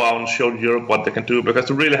Zenit to go out and show Europe what they can do, because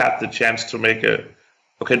they really have the chance to make it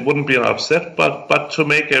wouldn't be an upset, but to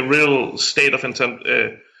make a real state of intent,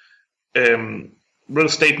 real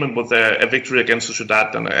statement with a victory against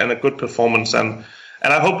Sociedad and a good performance, and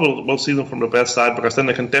I hope we'll see them from the best side, because then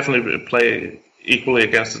they can definitely play equally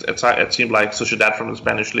against a team like Sociedad from the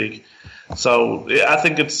Spanish league. So I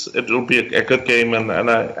think it will be a good game, and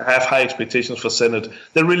I have high expectations for Zenit.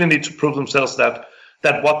 They really need to prove themselves that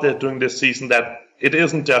what they're doing this season, that it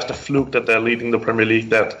isn't just a fluke that they're leading the Premier League,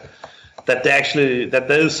 that that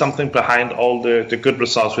there is something behind all the good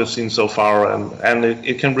results we've seen so far, and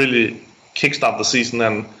it can really kickstart the season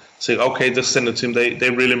and say, okay, this Zenit team, they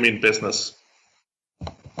really mean business.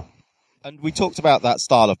 And we talked about that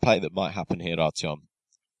style of play that might happen here, Artyom.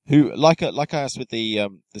 Who, like I asked with the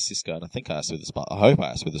CSKA, and I think I asked with the Spartak. I hope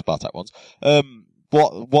I asked with the Spartak ones.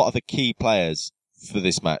 What are the key players for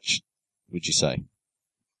this match? Would you say?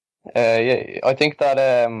 Yeah, I think that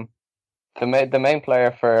the main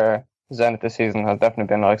player for Zenit this season has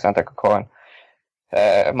definitely been Alexander Kokorin.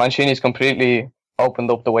 Mancini's completely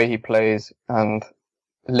opened up the way he plays and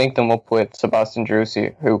linked him up with Sebastian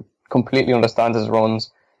Driussi, who completely understands his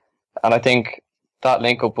runs. And I think that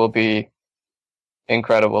link-up will be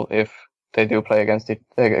incredible if they do play against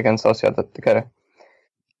Sociedad together.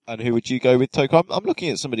 And who would you go with, Toko? I'm looking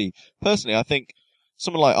at somebody, personally, I think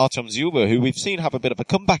someone like Artem Zyuba, who we've seen have a bit of a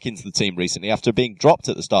comeback into the team recently after being dropped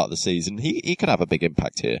at the start of the season. He could have a big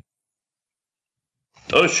impact here.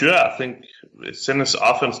 Oh, sure. I think Zenit's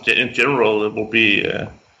offense in general it will be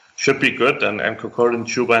should be good, and Kokorin,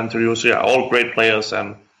 Zyuba, and Driussi are all great players,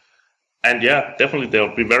 and yeah, definitely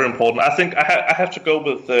they'll be very important. I think I have to go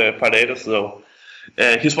with Paredes though.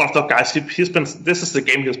 He's one of the guys. This is the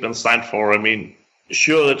game he's been signed for. I mean,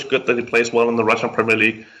 sure, it's good that he plays well in the Russian Premier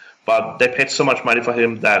League, but they paid so much money for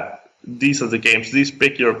him that these are the games, these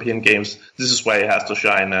big European games. This is where he has to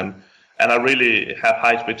shine, and I really have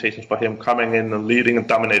high expectations for him coming in and leading and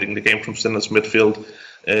dominating the game from Zenit's midfield.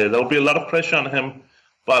 There will be a lot of pressure on him,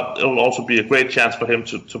 but it will also be a great chance for him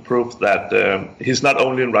to prove that he's not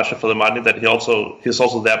only in Russia for the money, that he's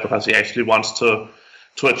also there because he actually wants to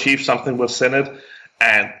achieve something with Zenit,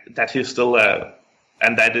 and that he's still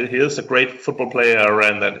and that he is a great football player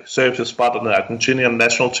and that serves his spot on the Argentinian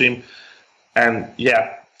national team, and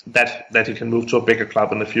yeah, that he can move to a bigger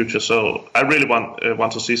club in the future. So I really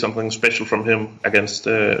want to see something special from him against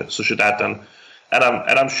Sociedad, and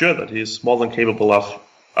I'm sure that he's more than capable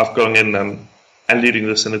of going in and leading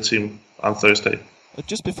this in the team on Thursday.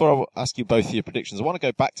 Just before I ask you both your predictions, I want to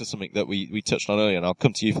go back to something that we touched on earlier, and I'll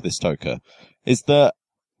come to you for this, Toka. Is that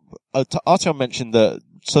Artyom mentioned that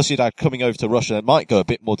Sociedad coming over to Russia might go a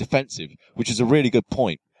bit more defensive, which is a really good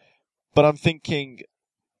point. But I'm thinking,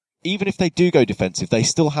 even if they do go defensive, they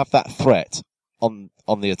still have that threat on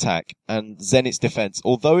the attack, and Zenit's defence,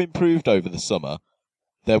 although improved over the summer,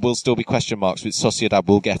 there will still be question marks which Sociedad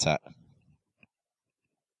will get at.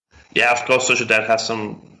 Yeah, of course, Sociedad has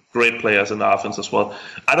some great players in the offense as well.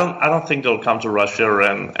 I don't think they'll come to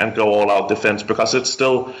Russia and go all out defense, because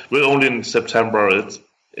we're only in September.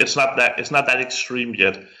 It's not that extreme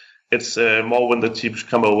yet. It's more when the teams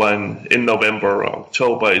come over in November or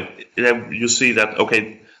October. You see that,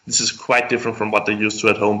 okay, this is quite different from what they're used to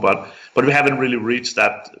at home, but we haven't really reached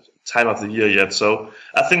that time of the year yet. So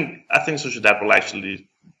I think Sociedad will actually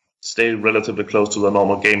stay relatively close to the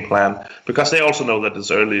normal game plan, because they also know that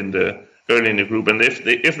it's early in the group, and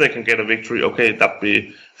if they can get a victory, okay, that'd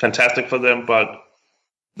be fantastic for them. But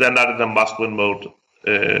they're not in a must-win mode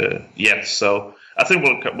yet. So I think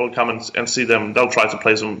we'll come and see them. They'll try to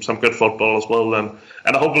play some good football as well, and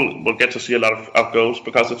I hope we'll get to see a lot of goals,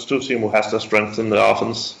 because it's two teams who has their strength in the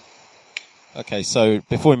offense. Okay, so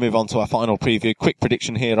before we move on to our final preview, quick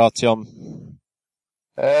prediction here, Artyom.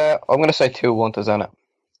 I'm going to say 2-1 to Zenit.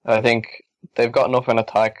 I think they've got enough in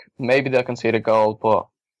attack. Maybe they'll concede a goal, but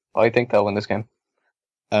I think they'll win this game.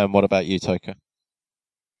 What about you, Toka?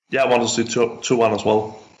 Yeah, I want to see 2-1 as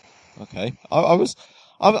well. Okay,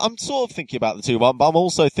 I'm sort of thinking about the 2-1, but I'm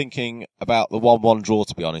also thinking about the 1-1 draw,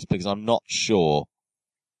 to be honest, because I'm not sure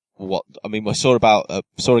we saw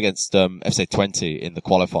against FC 20 in the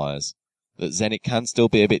qualifiers that Zenit can still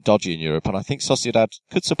be a bit dodgy in Europe, and I think Sociedad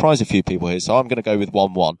could surprise a few people here, so I'm going to go with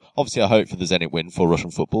 1-1. Obviously, I hope for the Zenit win for Russian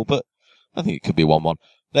football, but I think it could be 1-1.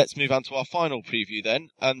 Let's move on to our final preview then,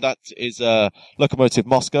 and that is Lokomotiv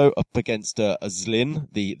Moscow up against Zlin,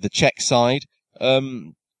 the Czech side.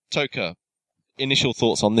 Toka, initial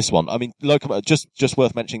thoughts on this one? I mean, just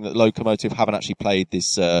worth mentioning that Lokomotiv haven't actually played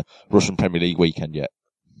this Russian Premier League weekend yet.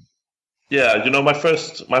 Yeah, my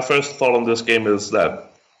first thought on this game is that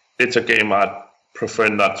it's a game I'd prefer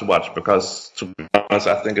not to watch, because, to be honest,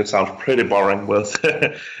 I think it sounds pretty boring with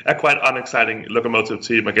a quite unexciting Lokomotiv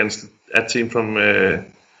team against a team from the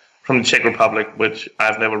Czech Republic, which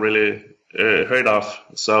I've never really heard of.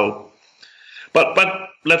 So, but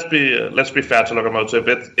let's be fair to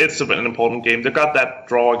Lokomotiv. It's an important game. They got that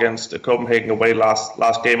draw against Copenhagen away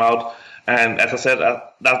last game out, and as I said,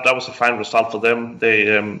 that was a fine result for them. They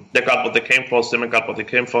got what they came for. Simon got what they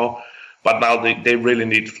came for. But now they really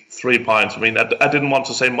need 3 points. I mean, I didn't want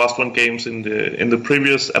to say must-win games in the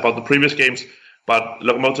previous games, But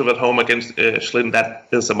Lokomotiv at home against Zlín, that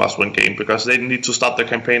is a must-win game because they need to start their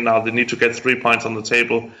campaign now. They need to get 3 points on the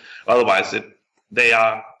table. Otherwise, they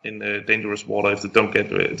are in dangerous water if they don't get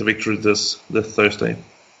the victory this Thursday.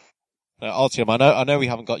 Artyom, I know we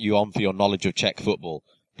haven't got you on for your knowledge of Czech football,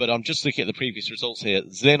 but I'm just looking at the previous results here.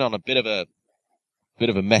 Zlín on a bit of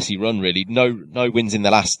a messy run, really. No wins in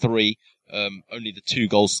the last 3. Only the 2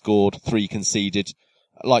 goals scored, 3 conceded.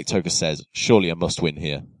 Like Toka says, surely a must-win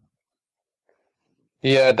here.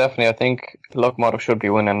 Yeah, definitely. I think Lokomotiv should be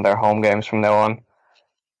winning their home games from now on.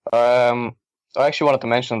 I actually wanted to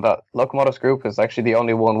mention that Lokomotiv's group is actually the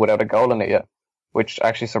only one without a goal in it yet, which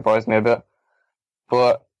actually surprised me a bit.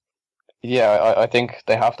 But yeah, I think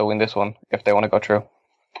they have to win this one if they want to go through.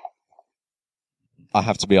 I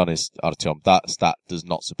have to be honest, Artyom, that stat does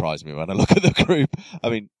not surprise me when I look at the group. I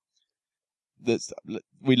mean,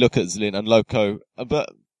 we look at Zlín and Loko, but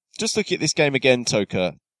just looking at this game again,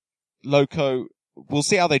 Toka, Loko, we'll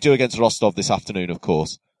see how they do against Rostov this afternoon, of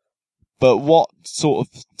course. But what sort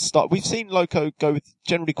of start? We've seen Loko go with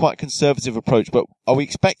generally quite a conservative approach, but are we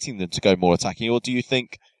expecting them to go more attacking, or do you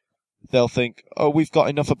think they'll think, oh, we've got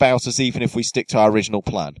enough about us even if we stick to our original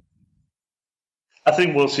plan? I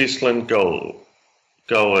think we'll see Zlín go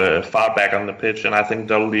far back on the pitch, and I think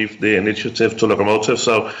they'll leave the initiative to Lokomotiv.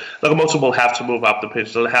 So Lokomotiv will have to move up the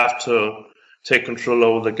pitch. They'll have to take control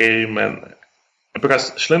over the game, and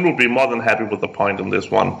because Zlín will be more than happy with the point in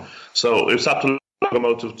this one. So it's up to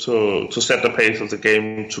Lokomotiv to set the pace of the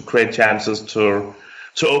game, to create chances, to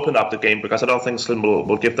open up the game, because I don't think Zlín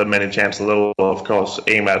will give them many chances. They'll, of course,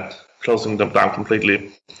 aim at closing them down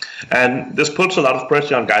completely. And this puts a lot of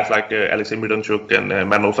pressure on guys like Alexei Miranchuk and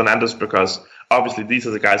Manuel Fernandes, because obviously these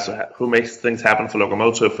are the guys who make things happen for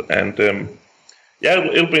Lokomotiv. And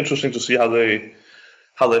it'll be interesting to see how they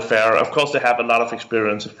fare. Of course, they have a lot of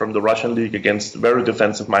experience from the Russian league against very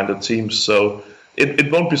defensive-minded teams, so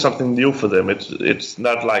it won't be something new for them. It's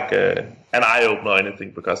not like an eye-opener or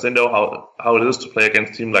anything, because they know how it is to play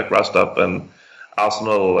against teams like Rostov and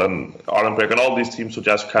Arsenal and Orenburg and all these teams who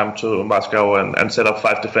just come to Moscow and set up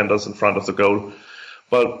 5 defenders in front of the goal.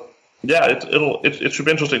 But yeah, it should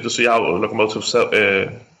be interesting to see how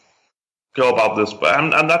Lokomotiv go about this. But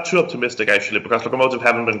I'm not too optimistic, actually, because Lokomotiv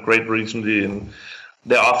haven't been great recently, and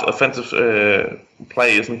their offensive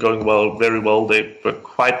play isn't going very well. They were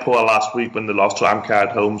quite poor last week when they lost to Amkar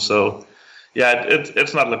at home. So yeah,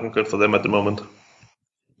 it's not looking good for them at the moment.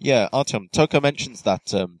 Yeah, Artyom, Toka mentions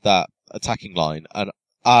that attacking line, and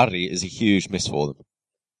Ari is a huge miss for them.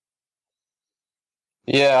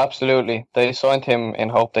 Yeah, absolutely. They signed him in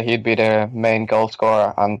hope that he'd be their main goal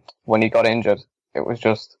scorer, and when he got injured, it's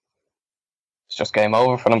just game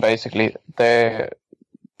over for them, basically. They're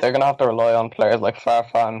going to have to rely on players like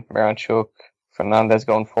Farfan, Miranchuk, Fernandes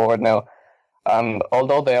going forward now. And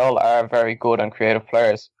although they all are very good and creative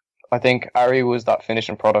players, I think Ari was that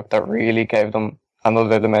finishing product that really gave them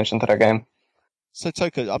another dimension to their game. So,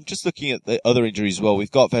 Toka, I'm just looking at the other injuries as well.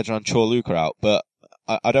 We've got Vedran Chorluka out, but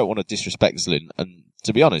I don't want to disrespect Zlín. And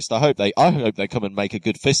to be honest, I hope they come and make a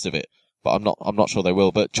good fist of it, but I'm not sure they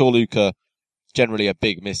will. But Chorluka, generally a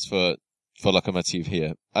big miss for Lokomotiv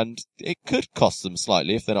here, and it could cost them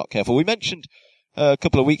slightly if they're not careful. We mentioned a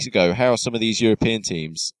couple of weeks ago how some of these European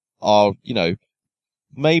teams are,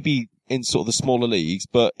 maybe in sort of the smaller leagues,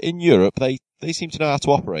 but in Europe they seem to know how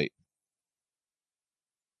to operate.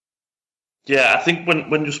 Yeah, I think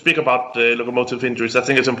when you speak about Lokomotiv injuries, I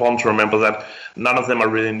think it's important to remember that none of them are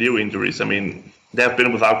really new injuries. I mean, they have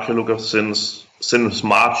been without Chorluka since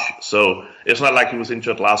March, so it's not like he was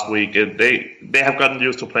injured last week. They have gotten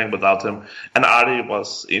used to playing without him, and Ari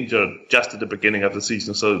was injured just at the beginning of the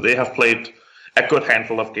season, so they have played a good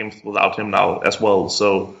handful of games without him now as well.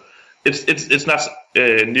 So it's not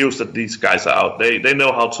news that these guys are out. They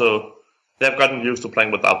know how to. They've gotten used to playing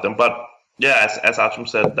without them, but. Yeah, as Artyom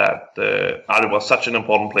said, that Ari was such an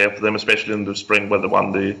important player for them, especially in the spring when they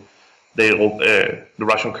won the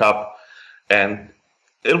Russian Cup. And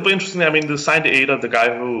it'll be interesting. I mean, they signed Ada, the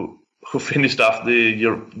guy who finished off the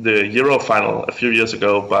Euro final a few years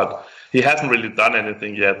ago, but he hasn't really done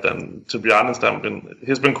anything yet. And to be honest,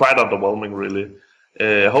 he's been quite underwhelming, really.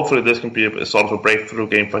 Hopefully this can be a sort of a breakthrough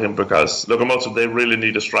game for him, because Lokomotiv, they really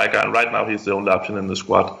need a striker, and right now he's the only option in the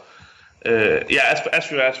squad. As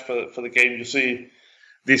you asked for the game, you see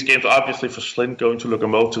these games obviously for Zlín going to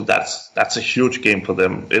Lokomotiv. That's a huge game for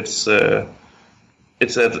them. It's at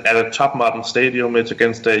a top modern stadium. It's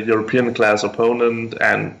against a European class opponent,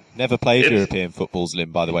 and never played European football,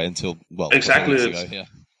 Zlín, by the way, until exactly.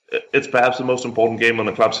 It's perhaps the most important game in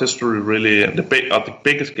the club's history, really, and the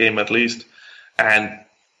biggest game at least. And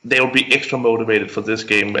they'll be extra motivated for this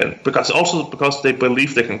game, and because they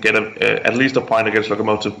believe they can get at least a point against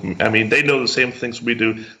Lokomotiv. I mean, they know the same things we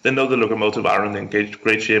do. They know the Lokomotiv are in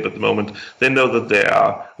great shape at the moment. They know that they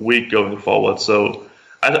are weak going forward. So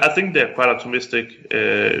I think they're quite optimistic.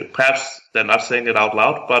 Perhaps they're not saying it out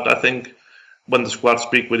loud, but I think when the squad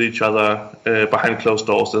speak with each other behind closed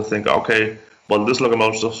doors, they think, okay, well, this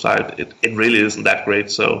Lokomotiv side, it really isn't that great.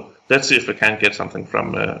 So let's see if we can get something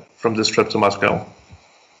from this trip to Moscow.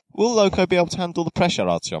 Will Loko be able to handle the pressure,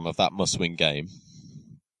 Artyom, of that must-win game?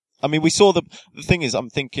 I mean, we saw the thing is, I'm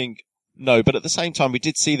thinking, no, but at the same time, we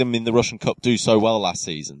did see them in the Russian Cup do so well last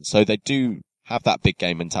season, so they do have that big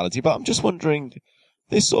game mentality. But I'm just wondering,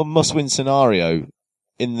 this sort of must-win scenario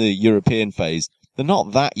in the European phase, they're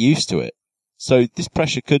not that used to it. So this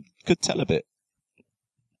pressure could tell a bit.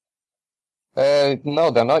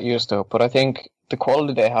 No, they're not used to it, but I think the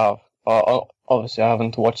quality they have, obviously I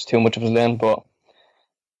haven't watched too much of Zlin, but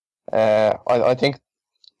I think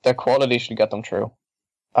their quality should get them through.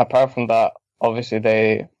 Apart from that, obviously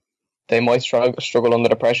they might struggle under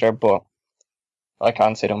the pressure, but I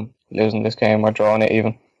can't see them losing this game or drawing it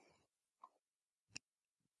even.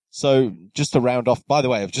 So just to round off, by the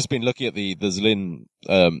way, I've just been looking at the Zlin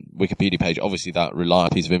Wikipedia page. Obviously, that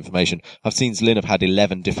reliable piece of information. I've seen Zlin have had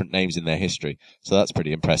 11 different names in their history, so that's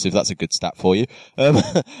pretty impressive. That's a good stat for you.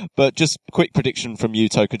 But just quick prediction from you,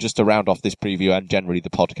 Toka, just to round off this preview and generally the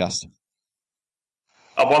podcast.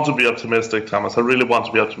 I want to be optimistic, Thomas. I really want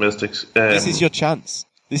to be optimistic. This is your chance.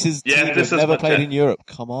 This is never played in Europe.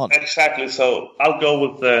 Come on. Exactly. So I'll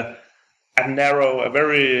go with a narrow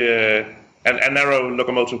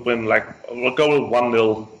Lokomotiv win. Like, we'll go with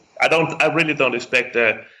 1-0. I really don't expect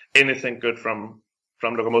anything good from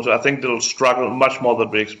Lokomotiv. I think they'll struggle much more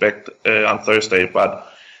than we expect on Thursday. But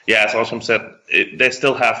yeah, as Artyom said, they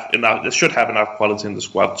still have enough. They should have enough quality in the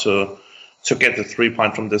squad to get the 3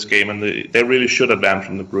 point from this game, and they really should advance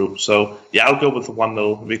from the group. So yeah, I'll go with the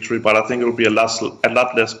 1-0 victory, but I think it will be a lot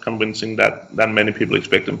less convincing than many people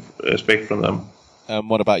expect from them.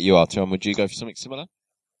 What about you, Artyom? Would you go for something similar?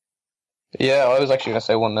 Yeah, I was actually going to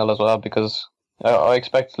say 1-0 as well, because I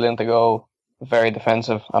expect Lynn to go very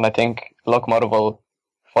defensive, and I think Lokomotiv will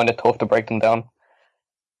find it tough to break them down.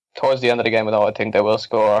 Towards the end of the game, though, I think they will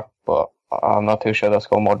score, but I'm not too sure they'll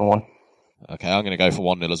score more than one. Okay, I'm going to go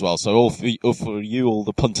for 1-0 as well. So all for you, all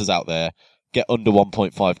the punters out there, get under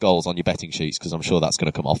 1.5 goals on your betting sheets, because I'm sure that's going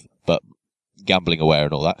to come off, but gambling aware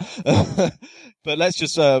and all that. But let's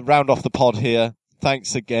just round off the pod here.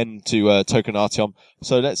 Thanks again to Toka and Artyom.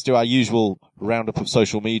 So let's do our usual roundup of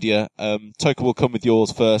social media. Toka will come with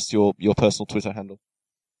yours first, your personal Twitter handle.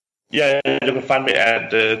 Yeah, you can find me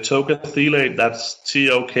at Toka Thielade. That's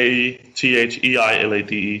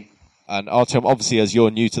TOKTHEILADE. And Artyom, obviously, as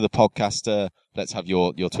you're new to the podcast, let's have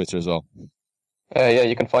your Twitter as well. Yeah,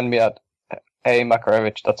 you can find me at A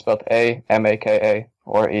Makarevich. That's spelled AMAKA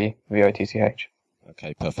or EVITCH.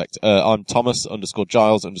 Okay, perfect. I'm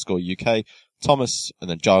Thomas_Giles_UK. Thomas, and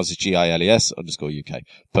then Giles is GILES_UK.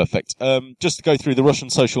 Perfect. Just to go through the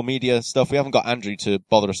Russian social media stuff, we haven't got Andrew to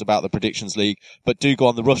bother us about the Predictions League, but do go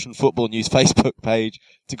on the Russian Football News Facebook page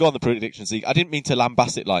to go on the Predictions League. I didn't mean to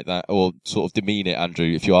lambast it like that or sort of demean it, Andrew,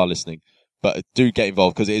 if you are listening, but do get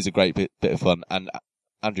involved because it is a great bit of fun, and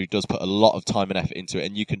Andrew does put a lot of time and effort into it,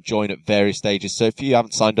 and you can join at various stages. So if you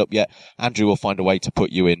haven't signed up yet, Andrew will find a way to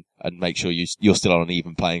put you in and make sure you're still on an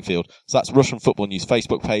even playing field. So that's Russian Football News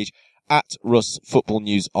Facebook page. At Russ Football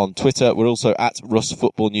News on Twitter. We're also at Russ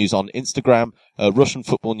Football News on Instagram, Russian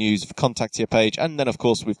Football News contact here page, and then of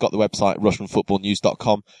course we've got the website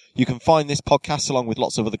RussianFootballNews.com. You can find this podcast along with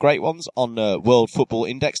lots of other great ones on World Football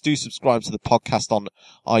Index. Do subscribe to the podcast on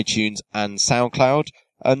iTunes and SoundCloud,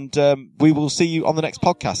 and we will see you on the next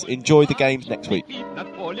podcast. Enjoy the games next week.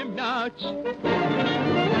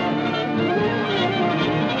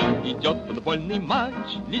 Идет футбольный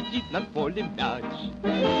матч, летит над полем мяч.